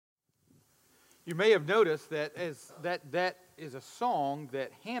You may have noticed that that is a song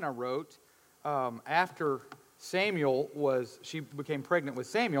that Hannah wrote after she became pregnant with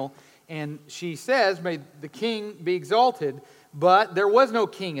Samuel, and she says, "May the king be exalted," but there was no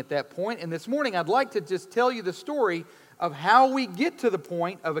king at that point. And this morning I'd like to just tell you the story of how we get to the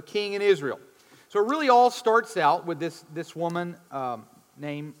point of a king in Israel. So it really all starts out with this woman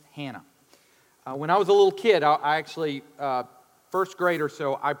named Hannah. When I was a little kid, I actually, first grade or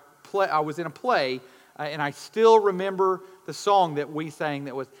so, I was in a play, and I still remember the song that we sang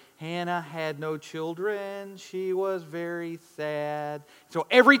that was, "Hannah had no children, she was very sad." So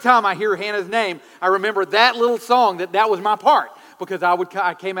every time I hear Hannah's name, I remember that little song, that was my part, because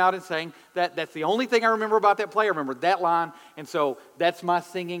I came out and sang that's the only thing I remember about that play. I remember that line, and so that's my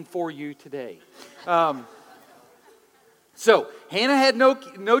singing for you today. So Hannah had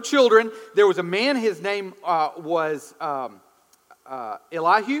no children. There was a man, his name was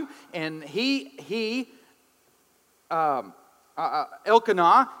Elihu, and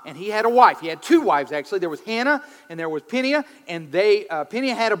Elkanah, and he had a wife. He had two wives, actually. There was Hannah, and there was Peninnah, and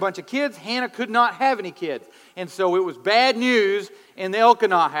Peninnah had a bunch of kids. Hannah could not have any kids, and so it was bad news in the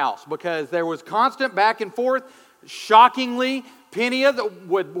Elkanah house, because there was constant back and forth. Shockingly, Peninnah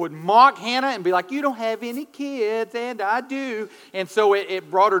would mock Hannah and be like, "You don't have any kids, and I do." And so it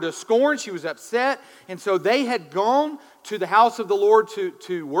brought her to scorn. She was upset, and so they had gone to the house of the Lord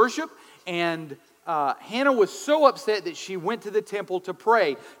to worship, and Hannah was so upset that she went to the temple to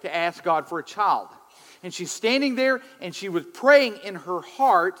pray, to ask God for a child. And she's standing there, and she was praying in her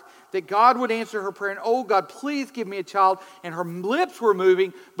heart that God would answer her prayer, and, "Oh God, please give me a child." And her lips were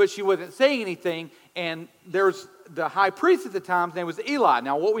moving, but she wasn't saying anything. And there's the high priest at the time, his name was Eli.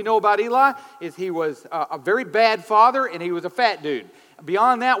 Now, what we know about Eli is he was a very bad father, and he was a fat dude.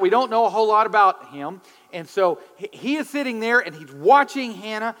 Beyond that, we don't know a whole lot about him. And so he is sitting there, and he's watching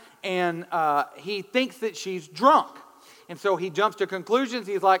Hannah, and he thinks that she's drunk. And so he jumps to conclusions.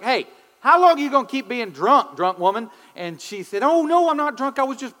 He's like, "Hey, how long are you going to keep being drunk woman?" And she said, "Oh, no, I'm not drunk. I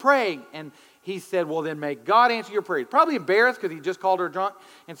was just praying." And he said, "Well, then may God answer your prayer." He's probably embarrassed because he just called her drunk.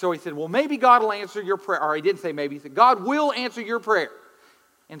 And so he said, "Well, maybe God will answer your prayer." Or he didn't say maybe. He said, "God will answer your prayer."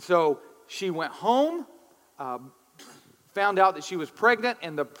 And so she went home, found out that she was pregnant,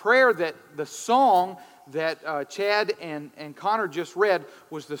 and the song that Chad and Connor just read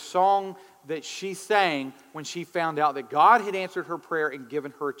was the song that she sang when she found out that God had answered her prayer and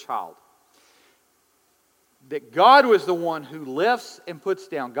given her a child. That God was the one who lifts and puts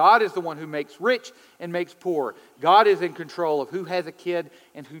down. God is the one who makes rich and makes poor. God is in control of who has a kid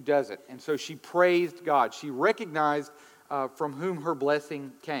and who doesn't. And so she praised God. She recognized from whom her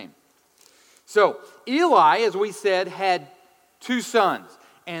blessing came. So Eli, as we said, had two sons,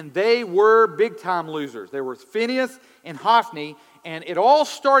 and they were big-time losers. There was Phinehas and Hophni, and it all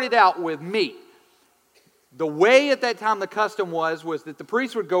started out with meat. The way at that time the custom was that the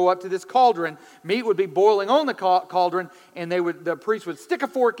priest would go up to this cauldron, meat would be boiling on the cauldron, and the priest would stick a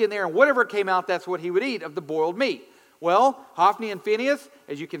fork in there, and whatever came out, that's what he would eat of the boiled meat. Well, Hophni and Phinehas,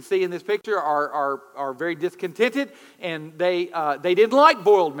 as you can see in this picture, are very discontented, and they didn't like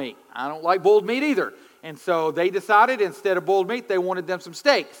boiled meat. I don't like boiled meat either. And so they decided instead of boiled meat, they wanted them some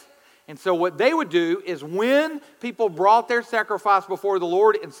steaks. And so what they would do is when people brought their sacrifice before the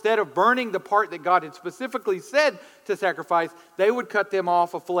Lord, instead of burning the part that God had specifically said to sacrifice, they would cut them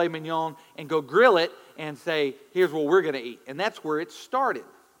off a filet mignon and go grill it and say, "Here's what we're going to eat." And that's where it started.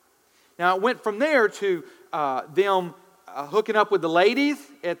 Now it went from there to them hooking up with the ladies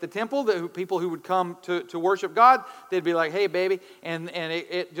at the temple, the people who would come to worship God. They'd be like, "Hey, baby," and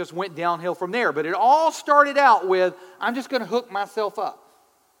it just went downhill from there. But it all started out with, "I'm just going to hook myself up."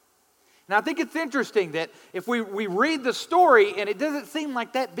 And I think it's interesting that if we read the story, and it doesn't seem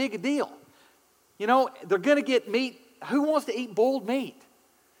like that big a deal. You know, they're going to get meat. Who wants to eat boiled meat?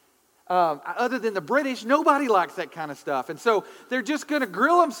 Other than the British, nobody likes that kind of stuff. And so they're just going to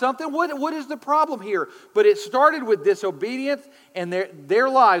grill them something. What is the problem here? But it started with disobedience, and their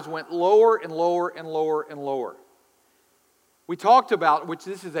lives went lower and lower and lower and lower. We talked about, which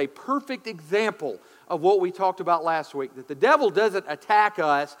this is a perfect example of what we talked about last week, that the devil doesn't attack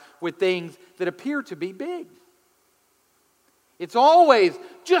us with things that appear to be big. It's always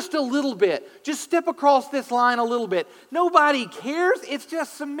just a little bit. Just step across this line a little bit. Nobody cares. It's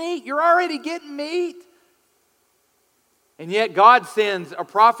just some meat. You're already getting meat. And yet God sends a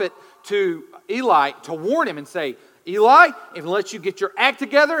prophet to Eli to warn him and say, "Eli, unless you get your act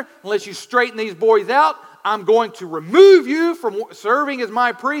together, unless you straighten these boys out, I'm going to remove you from serving as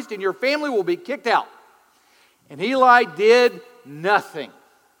my priest, and your family will be kicked out." And Eli did nothing.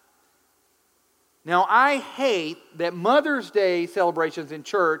 Now, I hate that Mother's Day celebrations in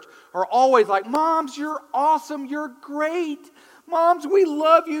church are always like, Moms, you're awesome, you're great. Moms, we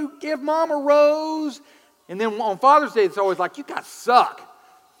love you, give Mom a rose. And then on Father's Day, it's always like, you guys suck.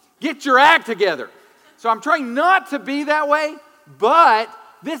 Get your act together. So I'm trying not to be that way, but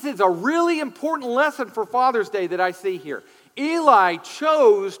this is a really important lesson for Father's Day that I see here. Eli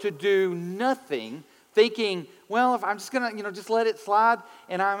chose to do nothing, thinking, well, if I'm just going to, just let it slide.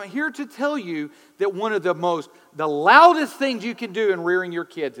 And I'm here to tell you that one of the loudest things you can do in rearing your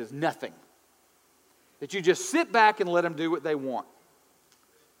kids is nothing. That you just sit back and let them do what they want.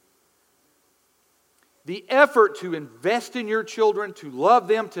 The effort to invest in your children, to love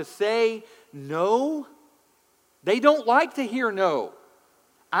them, to say no, they don't like to hear no.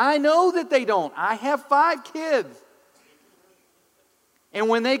 I know that they don't. I have 5 kids. And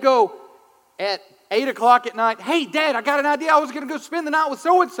when they go at 8 o'clock at night, hey, Dad, I got an idea. I was going to go spend the night with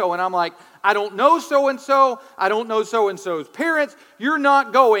so-and-so. And I'm like, I don't know so-and-so. I don't know so-and-so's parents. You're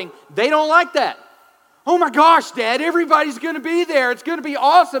not going. They don't like that. Oh my gosh, Dad, everybody's going to be there. It's going to be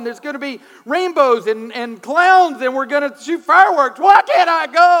awesome. There's going to be rainbows and clowns, and we're going to shoot fireworks. Why can't I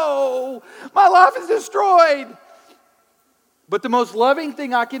go? My life is destroyed. But the most loving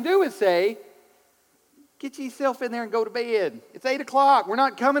thing I can do is say, get yourself in there and go to bed. It's 8 o'clock. We're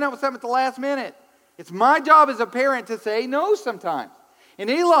not coming up with something at the last minute. It's my job as a parent to say no sometimes. And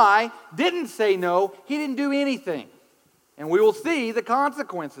Eli didn't say no. He didn't do anything. And we will see the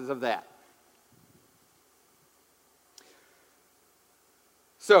consequences of that.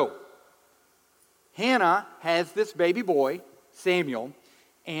 So, Hannah has this baby boy, Samuel,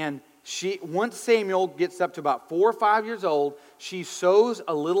 and once Samuel gets up to about 4 or 5 years old, she sews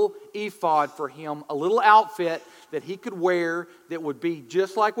a little ephod for him, a little outfit that he could wear that would be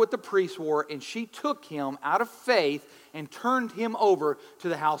just like what the priests wore, and she took him out of faith and turned him over to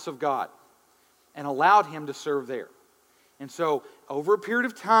the house of God and allowed him to serve there. And so, over a period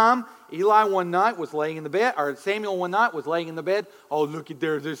of time, Samuel one night was laying in the bed. Oh, look at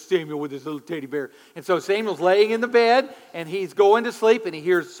there's Samuel with his little teddy bear. And so Samuel's laying in the bed, and he's going to sleep, and he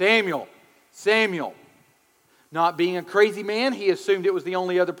hears, Samuel, Samuel. Not being a crazy man, he assumed it was the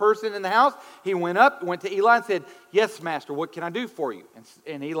only other person in the house. He went to Eli and said, yes, master, what can I do for you?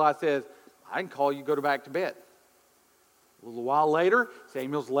 And Eli says, I can call you, go back to bed. A little while later,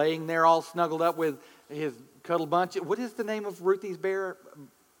 Samuel's laying there all snuggled up with his cuddle bunch. What is the name of Ruthie's bear?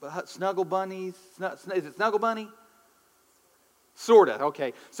 Snuggle Bunnies? Is it Snuggle Bunny? Sorta.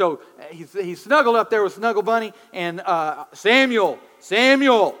 Okay. So he's snuggled up there with Snuggle Bunny, and Samuel.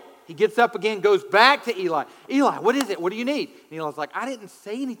 He gets up again, goes back to Eli. Eli, what is it? What do you need? And Eli's like, I didn't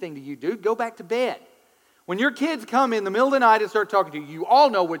say anything to you, dude. Go back to bed. When your kids come in the middle of the night and start talking to you, you all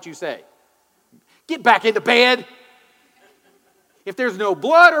know what you say. Get back into bed. If there's no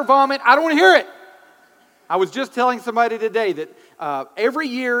blood or vomit, I don't want to hear it. I was just telling somebody today that every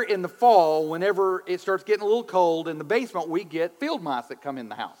year in the fall, whenever it starts getting a little cold in the basement, we get field mice that come in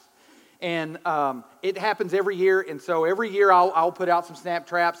the house. And it happens every year. And so every year I'll put out some snap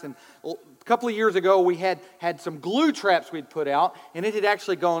traps. And a couple of years ago, we had some glue traps we'd put out. And it had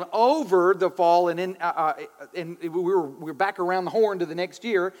actually gone over the fall. And we were back around the horn to the next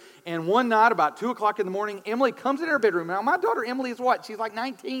year. And one night, about 2 o'clock in the morning, Emily comes in her bedroom. Now, my daughter Emily is what? She's like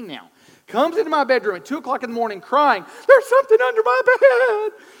 19 now. Comes into my bedroom at 2 o'clock in the morning crying, there's something under my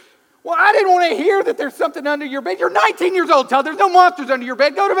bed. Well, I didn't want to hear that there's something under your bed. You're 19 years old, child. There's no monsters under your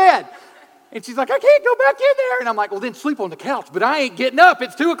bed. Go to bed. And she's like, I can't go back in there. And I'm like, well, then sleep on the couch. But I ain't getting up.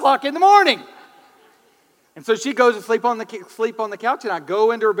 It's 2 o'clock in the morning. And so she goes to sleep on the couch. And I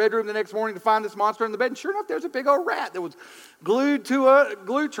go into her bedroom the next morning to find this monster in the bed. And sure enough, there's a big old rat that was glued to a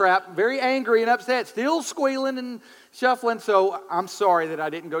glue trap, very angry and upset, still squealing and shuffling. So I'm sorry that I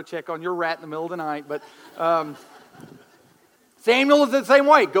didn't go check on your rat in the middle of the night. But Samuel is the same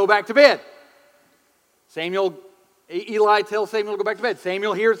way. Go back to bed. Eli tells Samuel to go back to bed.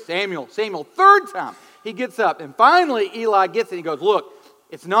 Samuel hears Samuel. Third time, he gets up. And finally, Eli gets it. He goes, look,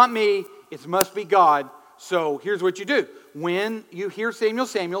 it's not me. It must be God. So here's what you do. When you hear Samuel,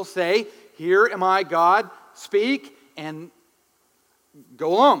 say, here am I, God, speak, and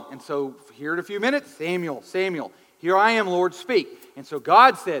go along. And so here in a few minutes, Samuel, here I am, Lord, speak. And so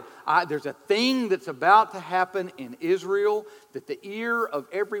God said, there's a thing that's about to happen in Israel that the ear of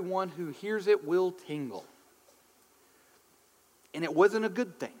everyone who hears it will tingle. And it wasn't a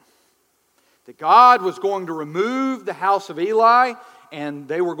good thing. That God was going to remove the house of Eli, and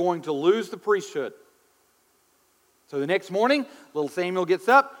they were going to lose the priesthood. So the next morning, little Samuel gets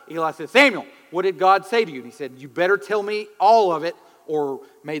up. Eli says, Samuel, what did God say to you? And he said, you better tell me all of it, or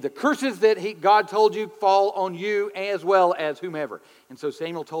may the curses that God told you fall on you as well as whomever. And so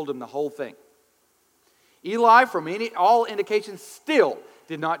Samuel told him the whole thing. Eli, from all indications, still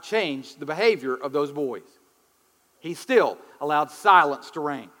did not change the behavior of those boys. He still allowed silence to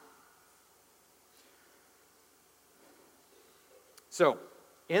reign. So,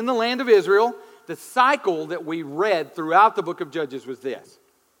 in the land of Israel, the cycle that we read throughout the book of Judges was this.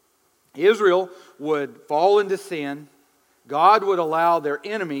 Israel would fall into sin. God would allow their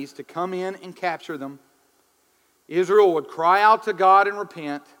enemies to come in and capture them. Israel would cry out to God and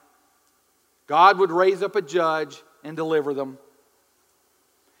repent. God would raise up a judge and deliver them.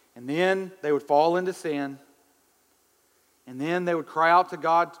 And then they would fall into sin. And then they would cry out to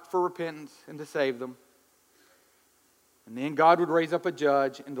God for repentance and to save them. And then God would raise up a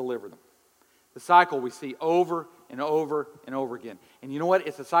judge and deliver them. The cycle we see over and over and over again. And you know what?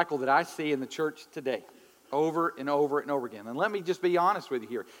 It's a cycle that I see in the church today. Over and over and over again. And let me just be honest with you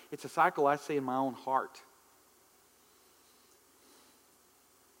here. It's a cycle I see in my own heart.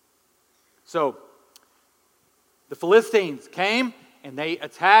 So, the Philistines came and they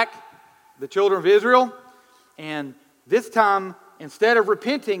attacked the children of Israel. And this time, instead of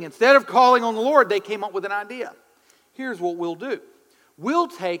repenting, instead of calling on the Lord, they came up with an idea. Here's what we'll do. We'll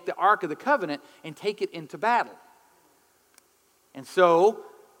take the Ark of the Covenant and take it into battle. And so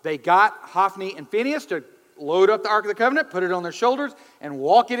they got Hophni and Phinehas to load up the Ark of the Covenant, put it on their shoulders, and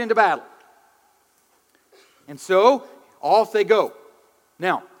walk it into battle. And so off they go.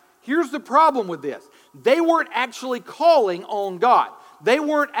 Now, here's the problem with this. They weren't actually calling on God. They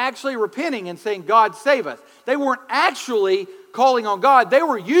weren't actually repenting and saying, God, save us. They weren't actually calling on God. They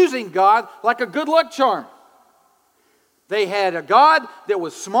were using God like a good luck charm. They had a God that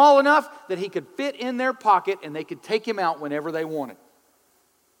was small enough that he could fit in their pocket and they could take him out whenever they wanted.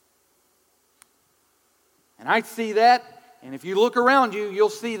 And I see that, and if you look around you, you'll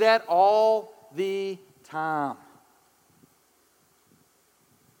see that all the time.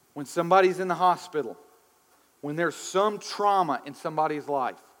 When somebody's in the hospital, when there's some trauma in somebody's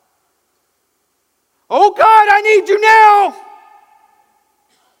life. Oh God, I need you now!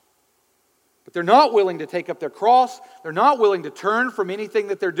 But they're not willing to take up their cross. They're not willing to turn from anything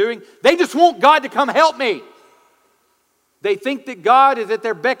that they're doing. They just want God to come help me. They think that God is at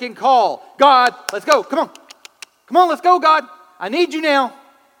their beck and call. God, let's go. Come on. Come on, let's go, God. I need you now.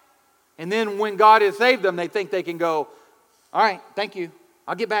 And then when God has saved them, they think they can go, all right, thank you.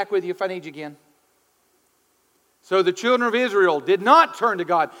 I'll get back with you if I need you again. So the children of Israel did not turn to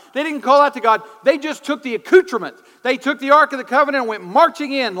God. They didn't call out to God. They just took the accoutrements. They took the Ark of the Covenant and went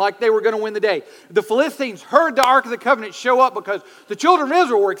marching in like they were going to win the day. The Philistines heard the Ark of the Covenant show up because the children of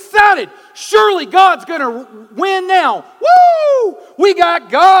Israel were excited. Surely God's going to win now. Woo! We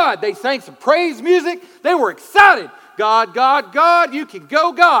got God. They sang some praise music. They were excited. God, God, God, you can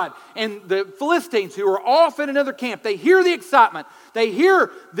go, God. And the Philistines, who are off in another camp, they hear the excitement. They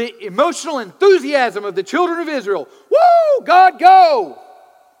hear the emotional enthusiasm of the children of Israel. Woo! God, go!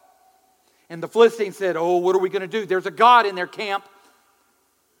 And the Philistines said, oh, what are we going to do? There's a God in their camp.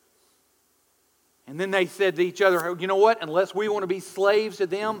 And then they said to each other, you know what? Unless we want to be slaves to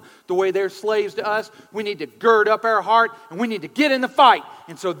them the way they're slaves to us, we need to gird up our heart and we need to get in the fight.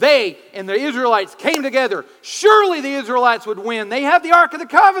 And so they and the Israelites came together. Surely the Israelites would win. They have the Ark of the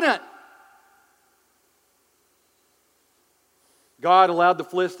Covenant. God allowed the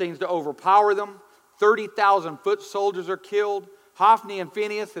Philistines to overpower them. 30,000 foot soldiers are killed. Hophni and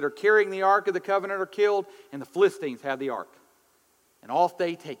Phinehas that are carrying the Ark of the Covenant are killed. And the Philistines have the Ark. And off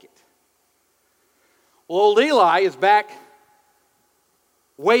they take it. Well, old Eli is back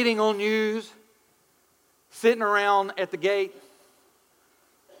waiting on news, sitting around at the gate.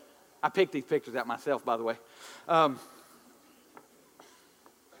 I picked these pictures out myself, by the way.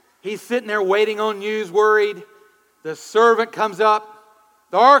 He's sitting there waiting on news, worried. The servant comes up.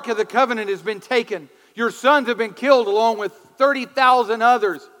 The Ark of the Covenant has been taken. Your sons have been killed along with 30,000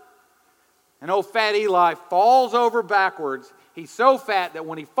 others. And old fat Eli falls over backwards. He's so fat that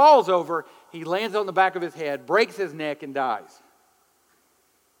when he falls over, he lands on the back of his head, breaks his neck, and dies.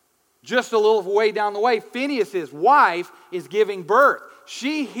 Just a little way down the way, Phinehas' wife is giving birth.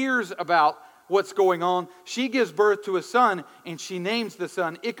 She hears about what's going on. She gives birth to a son, and she names the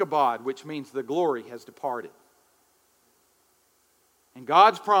son Ichabod, which means the glory has departed. And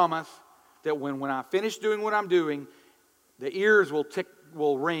God's promise that when I finish doing what I'm doing, the ears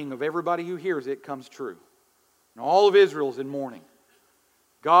will ring of everybody who hears it comes true. And all of Israel's in mourning.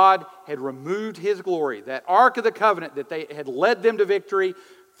 God had removed His glory. That Ark of the Covenant that they had led them to victory,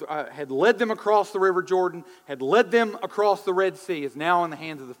 had led them across the River Jordan, had led them across the Red Sea, is now in the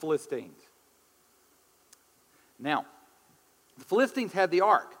hands of the Philistines. Now, the Philistines had the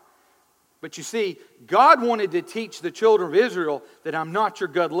Ark. But you see, God wanted to teach the children of Israel that I'm not your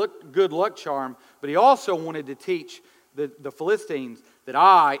good luck charm, but He also wanted to teach the Philistines that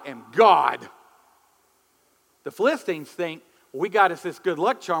I am God. The Philistines think, well, we got us this good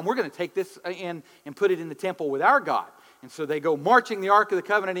luck charm. We're going to take this in and put it in the temple with our God. And so they go marching the Ark of the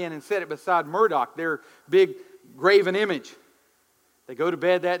Covenant in and set it beside Marduk, their big graven image. They go to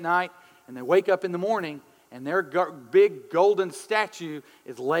bed that night and they wake up in the morning and their big golden statue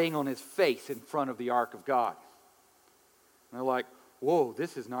is laying on his face in front of the Ark of God. And they're like, whoa,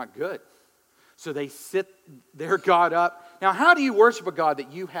 this is not good. So they sit their God up. Now, how do you worship a God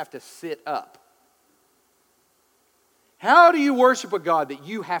that you have to sit up? How do you worship a God that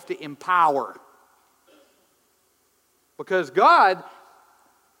you have to empower? Because God,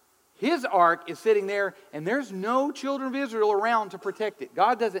 His ark is sitting there and there's no children of Israel around to protect it.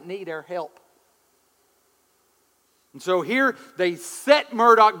 God doesn't need our help. And so here they set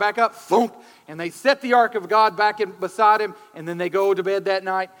Marduk back up, thunk, and they set the ark of God back beside him, and then they go to bed that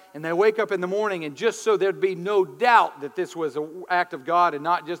night, and they wake up in the morning, and just so there'd be no doubt that this was an act of God and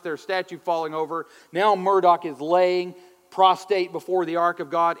not just their statue falling over, now Marduk is laying prostrate before the ark of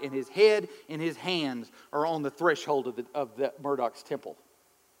God, and his head and his hands are on the threshold of the Marduk's temple.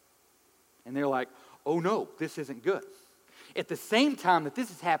 And they're like, oh no, this isn't good. At the same time that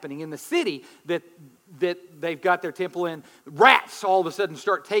this is happening in the city that they've got their temple in, rats all of a sudden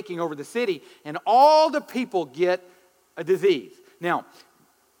start taking over the city, and all the people get a disease. Now,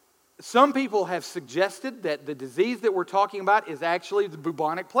 some people have suggested that the disease that we're talking about is actually the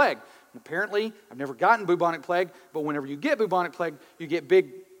bubonic plague. And apparently, I've never gotten bubonic plague, but whenever you get bubonic plague, you get big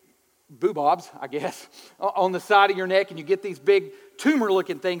boobobs, I guess, on the side of your neck, and you get these big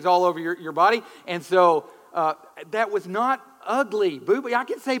tumor-looking things all over your body. And so that was not ugly. I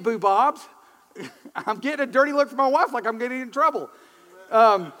can say boobobs. I'm getting a dirty look from my wife like I'm getting in trouble.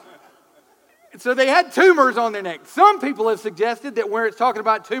 So they had tumors on their neck. Some people have suggested that where it's talking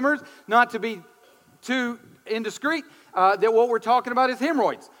about tumors, not to be too indiscreet, that what we're talking about is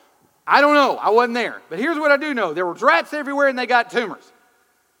hemorrhoids. I don't know. I wasn't there. But here's what I do know. There were rats everywhere and they got tumors.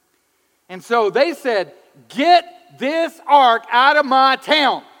 And so they said, get this ark out of my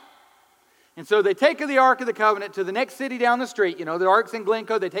town. And so they take the Ark of the Covenant to the next city down the street. You know, the ark's in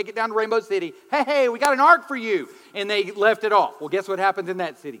Glencoe. They take it down to Rainbow City. Hey, we got an ark for you. And they left it off. Well, guess what happens in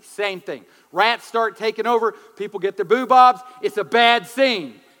that city? Same thing. Rats start taking over. People get their boobobs. It's a bad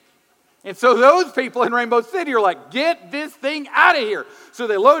scene. And so those people in Rainbow City are like, get this thing out of here. So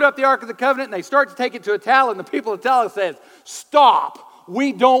they load up the Ark of the Covenant and they start to take it to Attala. And the people of Attala says, stop.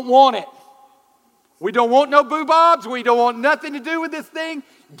 We don't want it. We don't want no boobobs. We don't want nothing to do with this thing.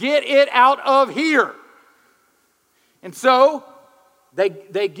 Get it out of here. And so they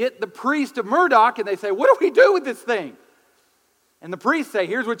get the priest of Marduk and they say, what do we do with this thing? And the priests say,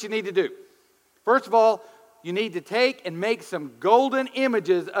 here's what you need to do. First of all, you need to take and make some golden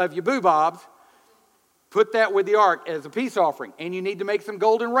images of your boobobs. Put that with the ark as a peace offering. And you need to make some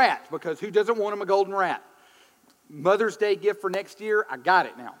golden rats, because who doesn't want them a golden rat? Mother's Day gift for next year, I got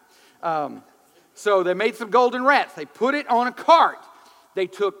it now. So they made some golden rats. They put it on a cart. They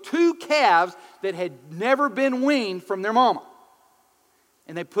took 2 calves that had never been weaned from their mama.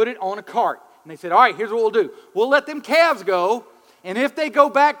 And they put it on a cart. And they said, all right, here's what we'll do. We'll let them calves go. And if they go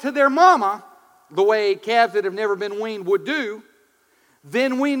back to their mama, the way calves that have never been weaned would do,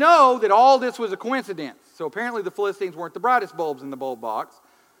 then we know that all this was a coincidence. So apparently the Philistines weren't the brightest bulbs in the bulb box.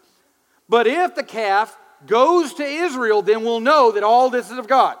 But if the calf goes to Israel, then we'll know that all this is of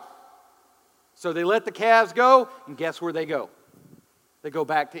God. So they let the calves go, and guess where they go? They go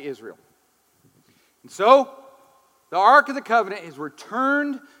back to Israel. And so the Ark of the Covenant is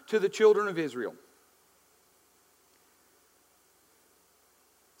returned to the children of Israel.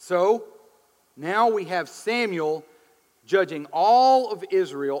 So now we have Samuel judging all of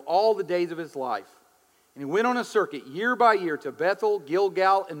Israel all the days of his life. And he went on a circuit year by year to Bethel,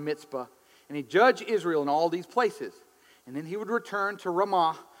 Gilgal, and Mizpah. And he judged Israel in all these places. And then he would return to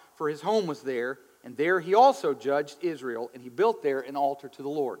Ramah, for his home was there. And there he also judged Israel. And he built there an altar to the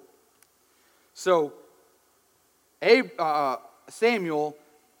Lord. So Samuel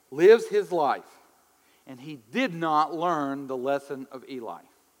lives his life. And he did not learn the lesson of Eli.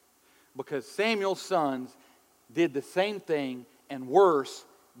 Because Samuel's sons did the same thing and worse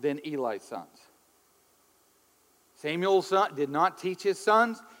than Eli's sons. Samuel's son did not teach his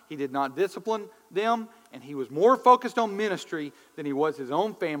sons. He did not discipline them. And he was more focused on ministry than he was his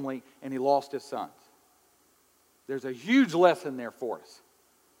own family. And he lost his sons. There's a huge lesson there for us.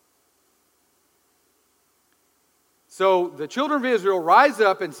 So the children of Israel rise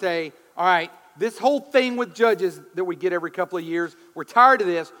up and say, all right, this whole thing with judges that we get every couple of years, we're tired of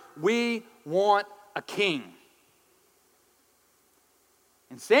this. We want a king.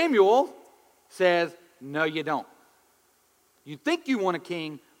 And Samuel says, no, you don't. You think you want a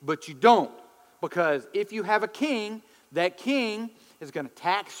king, but you don't. Because if you have a king, that king is going to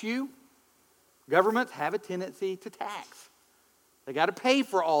tax you. Governments have a tendency to tax. They got to pay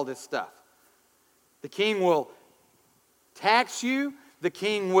for all this stuff. The king will tax you. The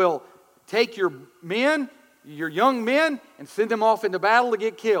king will take your men, your young men, and send them off into battle to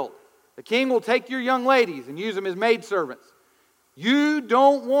get killed. The king will take your young ladies and use them as maidservants. You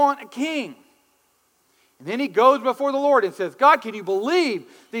don't want a king. And then he goes before the Lord and says, God, can you believe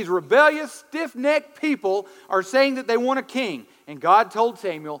these rebellious, stiff-necked people are saying that they want a king? And God told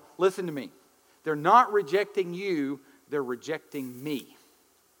Samuel, listen to me. They're not rejecting you, they're rejecting me.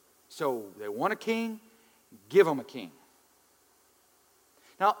 So they want a king, give them a king.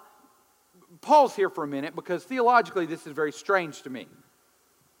 Now, pause here for a minute because theologically this is very strange to me.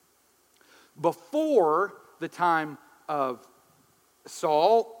 Before the time of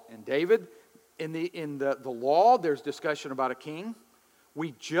Saul and David, in the law, there's discussion about a king.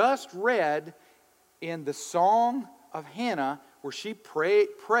 We just read in the Song of Hannah where she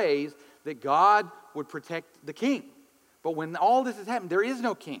prays that God would protect the king. But when all this has happened, there is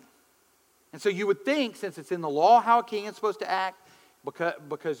no king. And so you would think, since it's in the law how a king is supposed to act,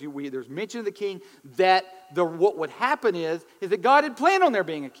 because there's mention of the king, that what would happen is that God had planned on there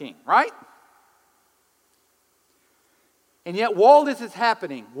being a king, right? And yet while this is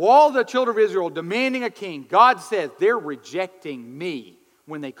happening, while the children of Israel are demanding a king, God says they're rejecting me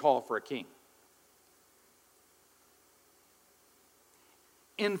when they call for a king.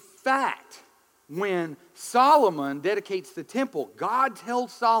 In fact, when Solomon dedicates the temple, God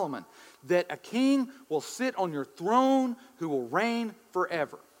tells Solomon that a king will sit on your throne who will reign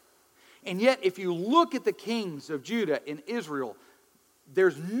forever. And yet, if you look at the kings of Judah and Israel,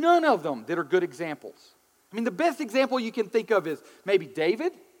 there's none of them that are good examples. I mean, the best example you can think of is maybe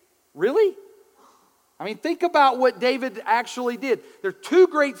David. Really? I mean, think about what David actually did. There are two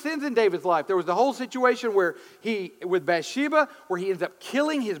great sins in David's life. There was the whole situation where with Bathsheba, where he ends up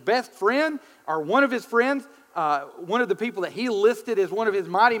killing his best friend, or one of his friends, one of the people that he listed as one of his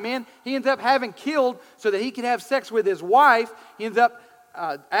mighty men. He ends up having killed so that he could have sex with his wife. He ends up,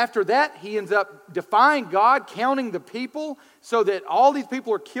 after that, he ends up defying God, counting the people, so that all these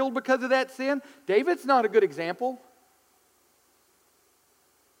people are killed because of that sin. David's not a good example.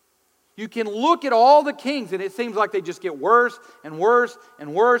 You can look at all the kings and it seems like they just get worse and worse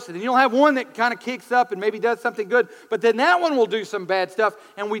and worse. And then you'll have one that kind of kicks up and maybe does something good. But then that one will do some bad stuff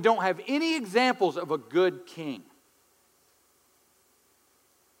and we don't have any examples of a good king.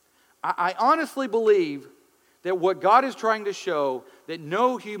 I honestly believe that what God is trying to show, that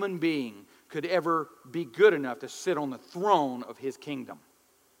no human being could ever be good enough to sit on the throne of His kingdom.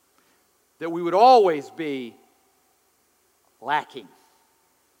 That we would always be lacking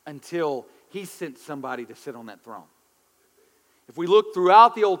until He sent somebody to sit on that throne. If we look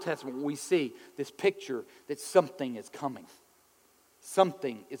throughout the Old Testament, we see this picture that something is coming.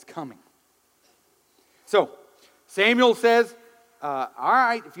 Something is coming. So, Samuel says, all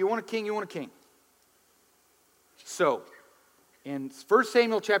right, if you want a king, you want a king. So, in 1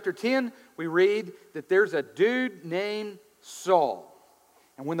 Samuel chapter 10, we read that there's a dude named Saul.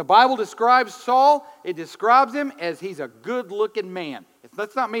 And when the Bible describes Saul, it describes him as he's a good-looking man.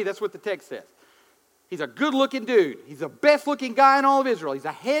 That's not me, that's what the text says. He's a good-looking dude. He's the best-looking guy in all of Israel. He's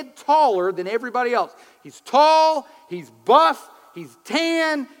a head taller than everybody else. He's tall, he's buff, he's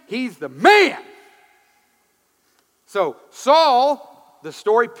tan, he's the man. So Saul, the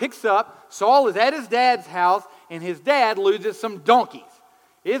story picks up. Saul is at his dad's house, and his dad loses some donkeys.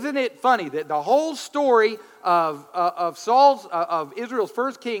 Isn't it funny that the whole story of Israel's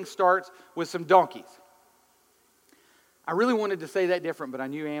first king starts with some donkeys? I really wanted to say that different, but I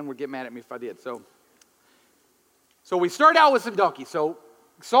knew Ann would get mad at me if I did. So we start out with some donkeys. So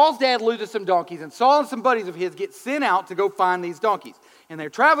Saul's dad loses some donkeys, and Saul and some buddies of his get sent out to go find these donkeys. And they're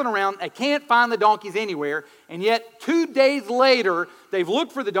traveling around. They can't find the donkeys anywhere. And yet 2 days later, they've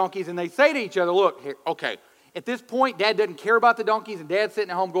looked for the donkeys, and they say to each other, look, here, okay, at this point, Dad doesn't care about the donkeys, and Dad's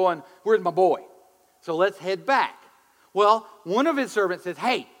sitting at home going, where's my boy? So let's head back. Well, one of his servants says,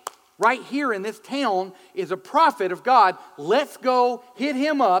 hey, right here in this town is a prophet of God. Let's go hit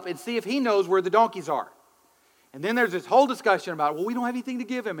him up and see if he knows where the donkeys are. And then there's this whole discussion about, well, we don't have anything to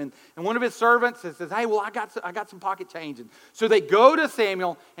give him. And one of his servants says, hey, well, I got some pocket change. And so they go to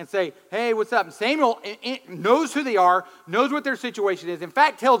Samuel and say, hey, what's up? And Samuel knows who they are, knows what their situation is. In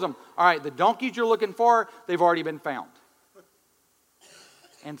fact, tells them, all right, the donkeys you're looking for, they've already been found.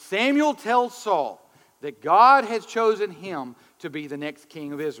 And Samuel tells Saul that God has chosen him to be the next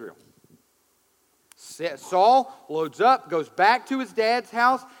king of Israel. Saul loads up, goes back to his dad's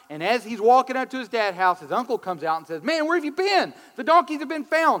house, and as he's walking up to his dad's house, his uncle comes out and says, "Man, where have you been? The donkeys have been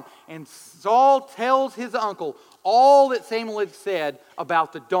found." And Saul tells his uncle all that Samuel had said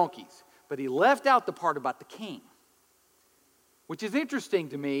about the donkeys, but he left out the part about the king. Which is interesting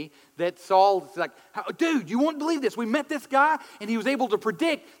to me that Saul's like, "Dude, you won't believe this. We met this guy, and he was able to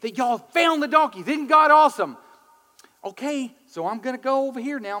predict that y'all found the donkeys. Isn't God awesome?" "Okay, so I'm going to go over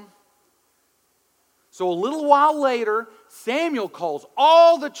here now." So a little while later, Samuel calls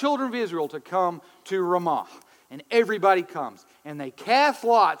all the children of Israel to come to Ramah. And everybody comes. And they cast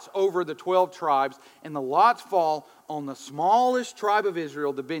lots over the 12 tribes, and the lots fall on the smallest tribe of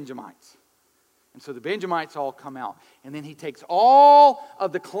Israel, the Benjamites. And so the Benjamites all come out. And then he takes all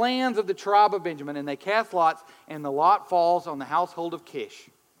of the clans of the tribe of Benjamin, and they cast lots, and the lot falls on the household of Kish.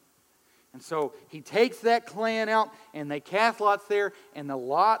 And so he takes that clan out, and they cast lots there, and the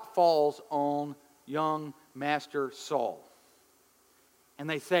lot falls on young Master Saul. And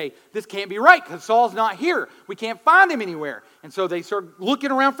they say, "This can't be right because Saul's not here. We can't find him anywhere." And so they start looking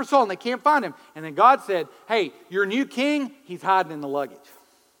around for Saul, and they can't find him. And then God said, "Hey, your new king, he's hiding in the luggage."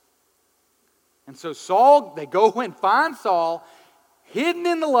 And so they go and find Saul hidden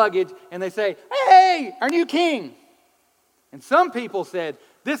in the luggage, and they say, "Hey, our new king." And some people said,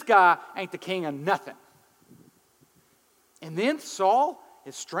 "This guy ain't the king of nothing." And then Saul,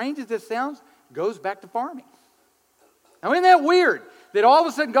 as strange as this sounds, goes back to farming. Now, isn't that weird? That all of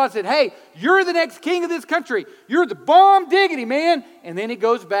a sudden God said, "Hey, you're the next king of this country. You're the bomb diggity, man." And then he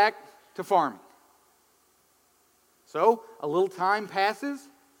goes back to farming. So a little time passes,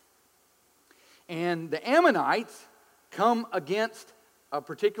 and the Ammonites come against a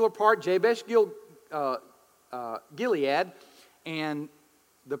particular part, Jabesh Gilead, and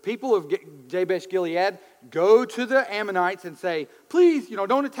the people of Jabesh Gilead go to the Ammonites and say, "Please,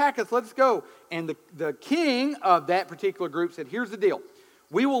 don't attack us, let's go." And the king of that particular group said, "Here's the deal.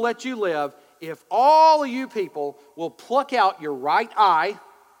 We will let you live if all of you people will pluck out your right eye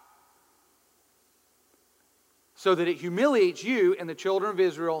so that it humiliates you and the children of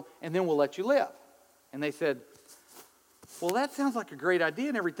Israel, and then we'll let you live." And they said, "Well, that sounds like a great idea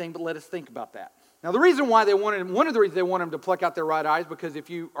and everything, but let us think about that." Now, one of the reasons they wanted them to pluck out their right eye is because if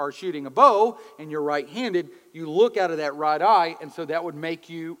you are shooting a bow and you're right-handed, you look out of that right eye, and so that would make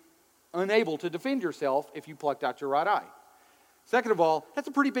you unable to defend yourself if you plucked out your right eye. Second of all, that's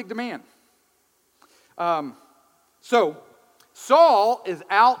a pretty big demand. So Saul is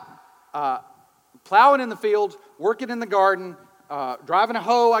out plowing in the fields, working in the garden, driving a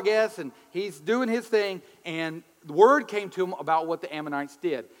hoe, I guess, and he's doing his thing, and the word came to him about what the Ammonites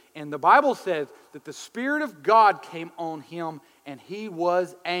did. And the Bible says that the Spirit of God came on him, and he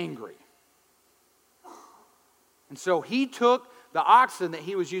was angry. And so he took the oxen that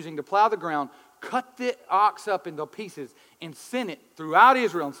he was using to plow the ground, cut the ox up into pieces, and sent it throughout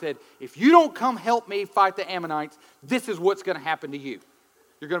Israel and said, "If you don't come help me fight the Ammonites, this is what's going to happen to you.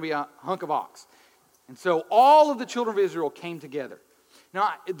 You're going to be a hunk of ox." And so all of the children of Israel came together.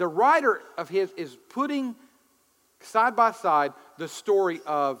 Now, the writer of his is putting side by side the story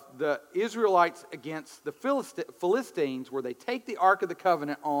of the Israelites against the Philistines, where they take the Ark of the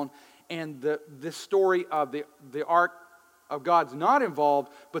Covenant on, and the story of the Ark of God's not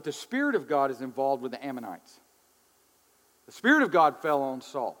involved, but the Spirit of God is involved with the Ammonites. The Spirit of God fell on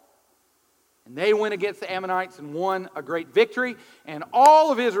Saul. And they went against the Ammonites and won a great victory. And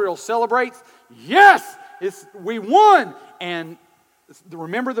all of Israel celebrates, "Yes, we won!" And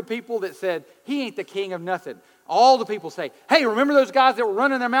remember the people that said, "He ain't the king of nothing." All the people say, "Hey, remember those guys that were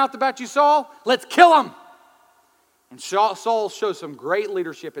running their mouth about you, Saul? Let's kill them." And Saul shows some great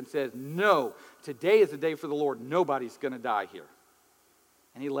leadership and says, "No, today is the day for the Lord. Nobody's going to die here."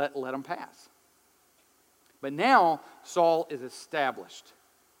 And he let them pass. But now Saul is established.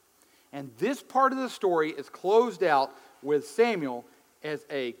 And this part of the story is closed out with Samuel as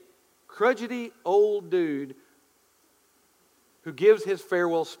a crudgety old dude who gives his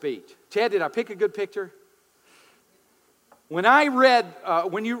farewell speech. Chad, did I pick a good picture? When I read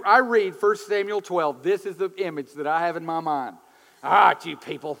 1 Samuel 12, this is the image that I have in my mind. All right, you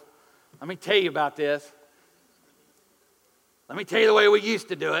people, let me tell you about this. Let me tell you the way we used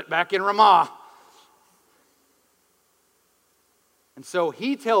to do it back in Ramah. And so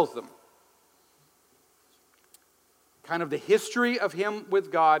he tells them kind of the history of him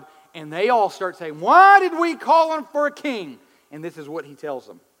with God, and they all start saying, "Why did we call him for a king?" And this is what he tells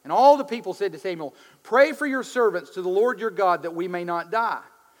them. And all the people said to Samuel, "Pray for your servants to the Lord your God that we may not die.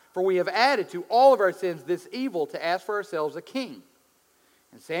 For we have added to all of our sins this evil to ask for ourselves a king."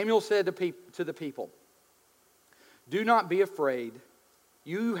 And Samuel said to the people, "Do not be afraid.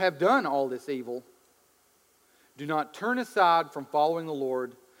 You have done all this evil. Do not turn aside from following the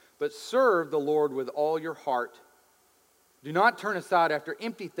Lord, but serve the Lord with all your heart. Do not turn aside after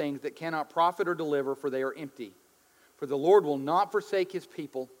empty things that cannot profit or deliver, for they are empty. For the Lord will not forsake His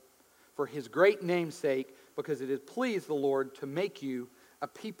people for His great name's sake, because it has pleased the Lord to make you a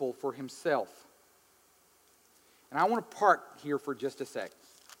people for Himself." And I want to park here for just a sec.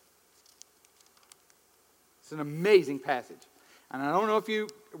 It's an amazing passage. And I don't know if you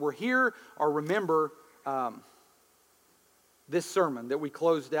were here or remember this sermon that we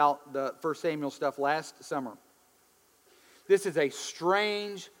closed out the 1 Samuel stuff last summer. This is a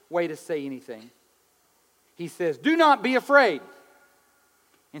strange way to say anything. He says, "Do not be afraid."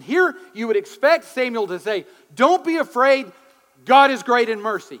 And here you would expect Samuel to say, "Don't be afraid, God is great in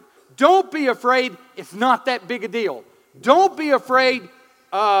mercy. Don't be afraid, it's not that big a deal. Don't be afraid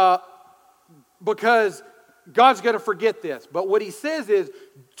because God's going to forget this." But what he says is,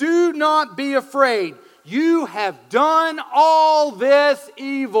 "Do not be afraid. You have done all this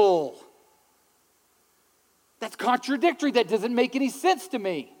evil." That's contradictory. That doesn't make any sense to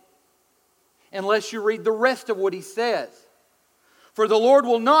me unless you read the rest of what he says. "For the Lord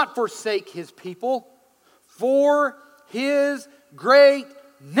will not forsake His people for His great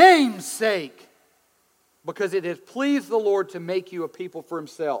name's sake, because it has pleased the Lord to make you a people for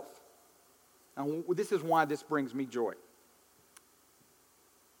Himself." Now, this is why this brings me joy.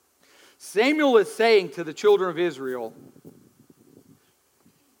 Samuel is saying to the children of Israel,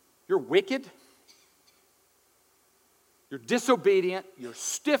 "You're wicked, you're disobedient, you're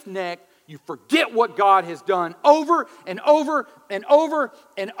stiff-necked, you forget what God has done over and over and over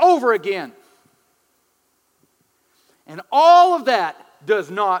and over again. And all of that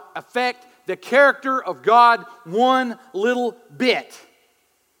does not affect the character of God one little bit."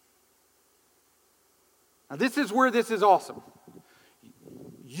 Now this is where this is awesome.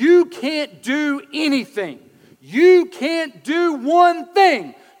 You can't do anything. You can't do one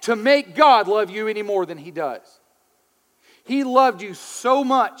thing to make God love you any more than He does. He loved you so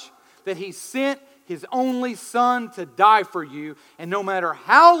much that He sent His only Son to die for you. And no matter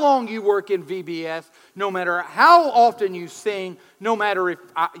how long you work in VBS, no matter how often you sing, no matter if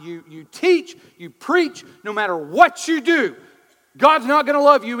you teach, you preach, no matter what you do, God's not going to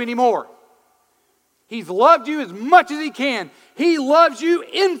love you anymore. He's loved you as much as He can. He loves you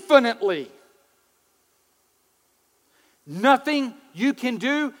infinitely. Nothing you can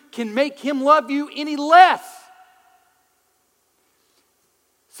do can make Him love you any less.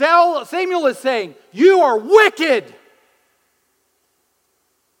 Samuel is saying, "You are wicked."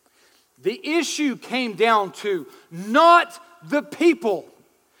 The issue came down to not the people,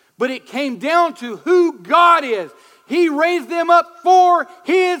 but it came down to who God is. He raised them up for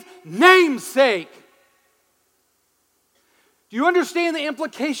His name's sake. Do you understand the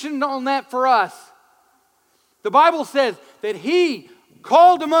implication on that for us? The Bible says that He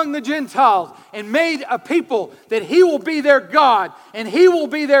called among the Gentiles and made a people, that He will be their God and He will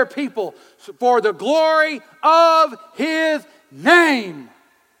be their people for the glory of His name.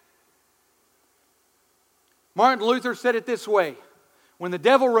 Martin Luther said it this way: "When the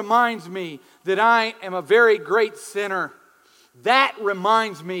devil reminds me that I am a very great sinner, that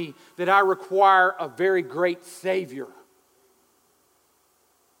reminds me that I require a very great Savior."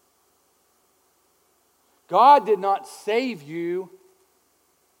 God did not save you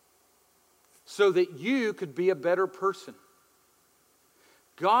so that you could be a better person.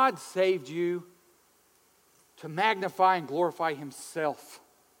 God saved you to magnify and glorify Himself.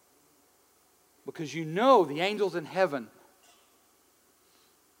 Because you know the angels in heaven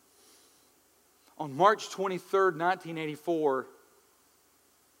on March 23rd, 1984,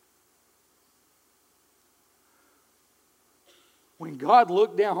 when God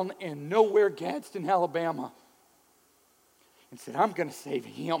looked down in nowhere Gadsden, Alabama, and said, "I'm going to save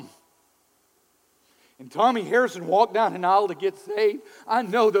him." And Tommy Harrison walked down an aisle to get saved. I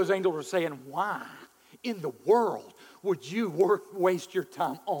know those angels were saying, "Why in the world would you waste your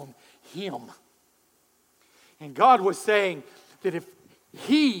time on him?" And God was saying that if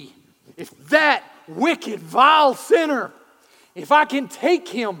that wicked, vile sinner, if I can take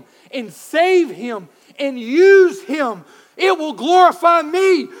him and save him and use him, it will glorify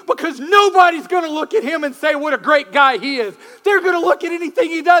me, because nobody's going to look at him and say what a great guy he is. They're going to look at anything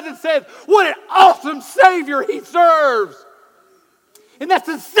he does and say, what an awesome Savior he serves. And that's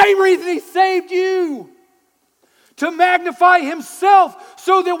the same reason He saved you. To magnify Himself,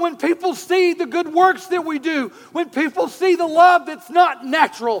 so that when people see the good works that we do, when people see the love that's not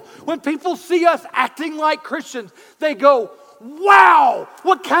natural, when people see us acting like Christians, they go, wow,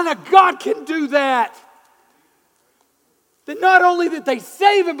 what kind of God can do that? That not only that they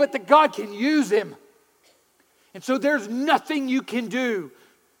save him, but that God can use him. And so there's nothing you can do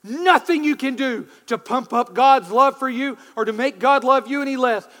to pump up God's love for you or to make God love you any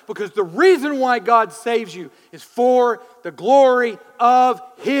less, because the reason why God saves you is for the glory of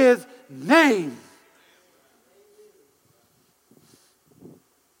His name.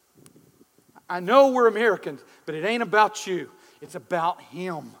 I know we're Americans, but it ain't about you. It's about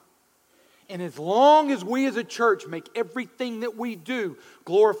Him. And as long as we as a church make everything that we do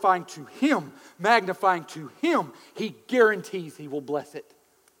glorifying to Him, magnifying to Him, He guarantees He will bless it.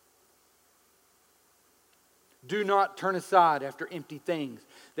 Do not turn aside after empty things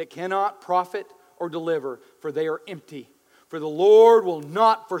that cannot profit or deliver, for they are empty. For the Lord will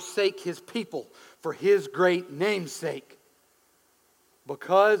not forsake His people for His great name's sake,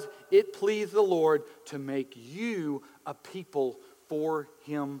 because it pleased the Lord to make you a people for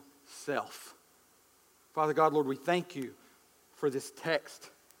Himself. Father God, Lord, we thank You for this text.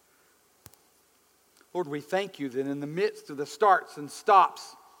 Lord, we thank You that in the midst of the starts and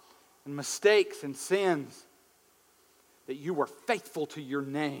stops and mistakes and sins, that You were faithful to Your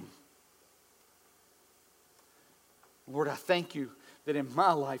name. Lord, I thank You that in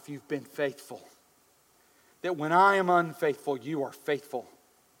my life You've been faithful. That when I am unfaithful, You are faithful.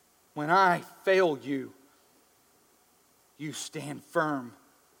 When I fail You, You stand firm.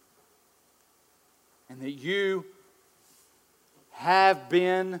 And that You have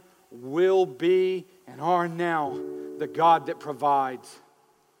been, will be, and are now the God that provides.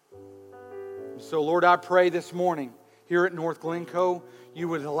 So, Lord, I pray this morning here at North Glencoe, You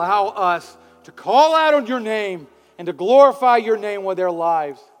would allow us to call out on Your name and to glorify Your name with our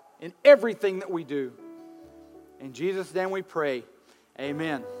lives in everything that we do. In Jesus' name we pray.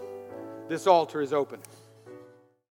 Amen. This altar is open.